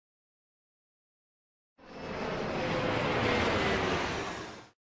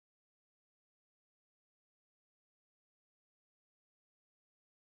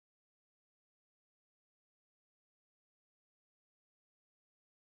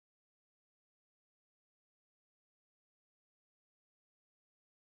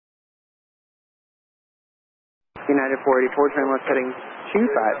United 484, turn left heading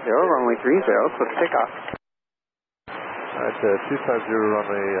 250, runway 30, close to takeoff. Alright, 250,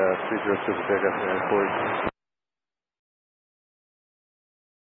 runway 30, close to takeoff, United 484.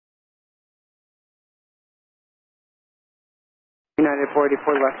 United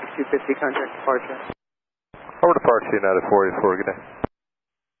 484, left of 250, contact departure. Over departure, United 484, good day.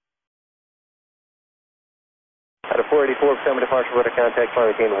 United 484, becoming departure for the contact,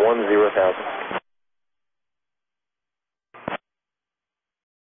 climb maintain 10,000.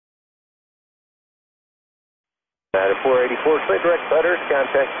 United 484, clear direct butters,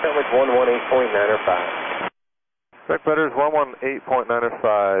 contact summit 118.905. Direct butters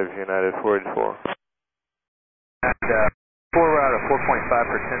 118.905, United 484. And, 4 out of 4.5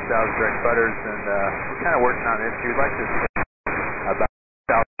 for 10,000 direct butters, and we're kind of working on this. We'd like to see about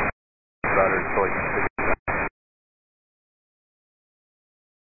 1,000 butters so we can figure it out.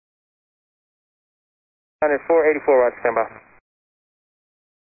 United 484, roger, stand by.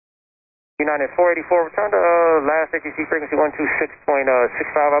 United 484, return to last ATC frequency 126.65,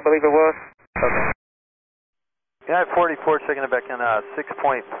 I believe it was. Okay. United 484, checking it back in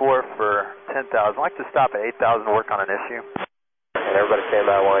 6.4 for 10,000. I'd like to stop at 8,000 to work on an issue. And everybody stand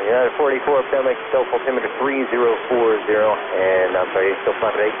by one. United 484, make self altimeter 3040, and I'm sorry, still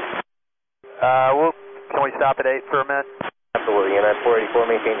stop at 8? Can we stop at 8 for a minute? Absolutely. United 484,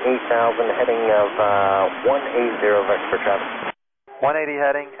 maintain 8,000, heading of 180 vector for traffic. 180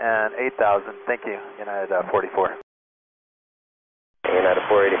 heading and 8,000. Thank you, United 44. United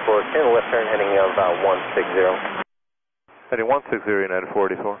 484, 10 left turn, heading of 160. Heading 160, United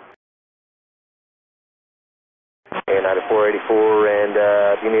 484. United 484, and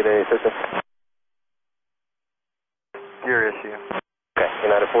do you need any assistance? Your issue. Okay,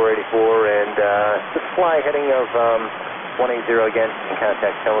 United 484, and just fly heading of 180 again, and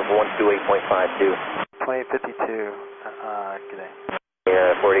contact Challenge 128.52. 2852, good day.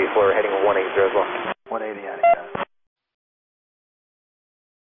 United 484, heading 180 as well. 180 heading, got it.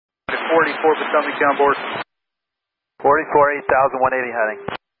 44, Potomac down board. 44, 8,000, 180 heading.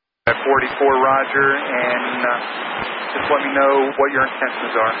 At 44, roger, and just let me know what your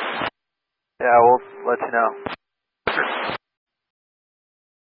intentions are. Yeah, we'll let you know. Sure.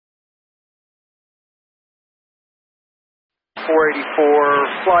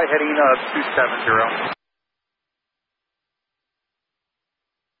 484, fly heading 270.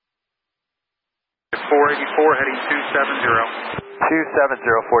 484, heading 270.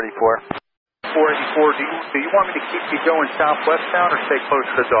 27044. 484, do you want me to keep you going southwest bound or stay close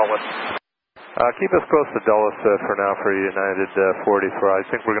to Dulles? Keep us close to Dulles for now for United 44. I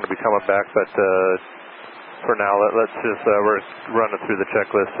think we're going to be coming back, but for now, let's just, we're running through the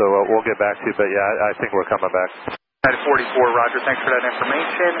checklist, so we'll get back to you, but yeah, I think we're coming back. United 44, roger, thanks for that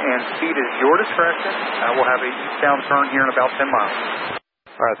information, and speed is your discretion. We'll have a eastbound turn here in about 10 miles.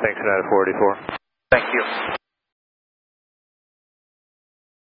 All right, thanks, United 44. Thank you.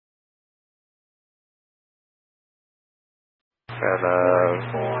 And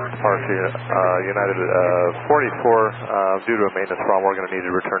departure United 44, due to a maintenance problem, we're going to need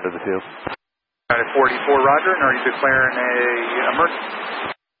to return to the field. United 44, roger, and are you declaring a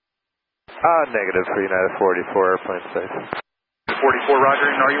emergency? Negative for United 44, airplane safe. 44, roger,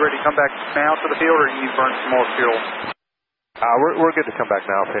 and are you ready to come back now to the field, or do you need to burn some more fuel? We're good to come back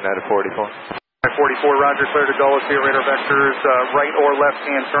now for United 44. United 44, roger, clear to Dulles, via radar vectors, right or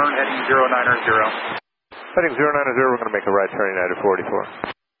left-hand turn, heading 090. Heading 090, we're going to make a right turn, United 44.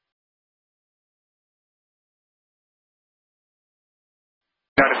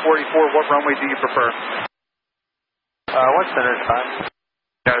 United 44, what runway do you prefer? 1 center is fine.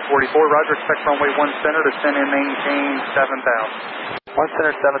 United 44, roger, expect runway 1 center to send and maintain 7,000. 1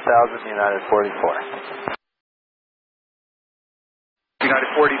 center, 7,000, United 44. United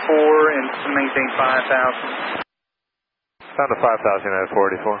 44, and to maintain 5,000. Down to 5,000, United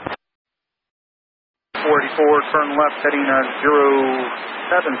 44. 44, turn left, heading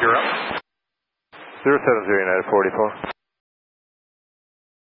 070. 070, United 44.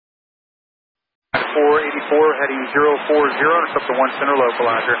 484, heading 040, intercept the 1 center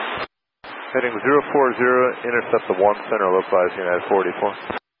localizer. Heading 040, intercept the 1 center localizer, United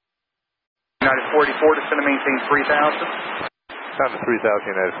 44. United 44, descend to maintain 3,000. Down to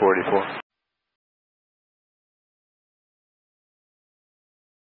 3,000, United 44.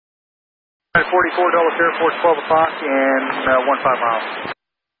 United 44, Dulles Airport, 12 o'clock and 15 miles.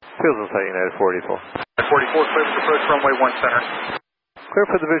 Fields in sight, United 44. United 44, clear for approach runway 1 center. Clear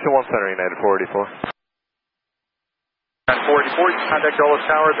for Division 1 center, United 44. United 44, you can contact Dulles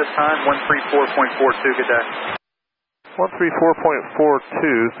Tower at this time, 134.42, good day.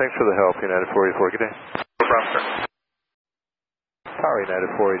 134.42, thanks for the help, United 44, good day. No problem, sir. United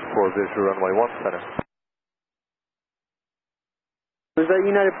 484, visual runway 1 center. Was that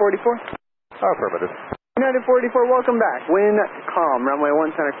United 44? Affirmative. United 44, welcome back. Wind calm, runway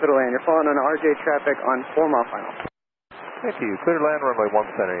 1 center, clear to land. You're following on RJ traffic on 4 mile final. Thank you. Clear to land, runway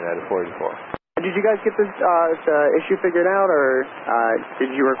 1 center, United 484. Did you guys get this issue figured out, or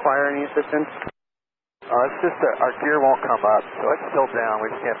did you require any assistance? It's just that our gear won't come up, so it's still down. We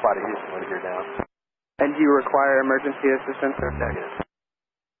just can't fly to Houston with the gear down. And do you require emergency assistance? Or Negative.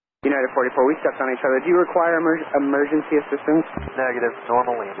 United 44, we stepped on each other. Do you require emergency assistance? Negative.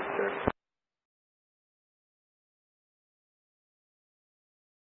 Normal landing, sir.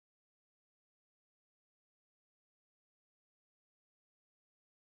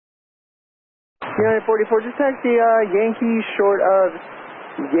 United 44, just taxi Yankee short of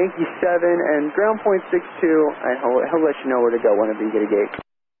Yankee 7 and ground point 62, and he'll let you know where to go whenever you get a gate.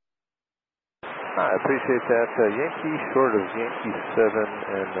 I appreciate that. Yankee short of Yankee 7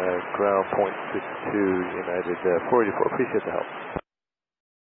 and ground point 62, United 484. Appreciate the help.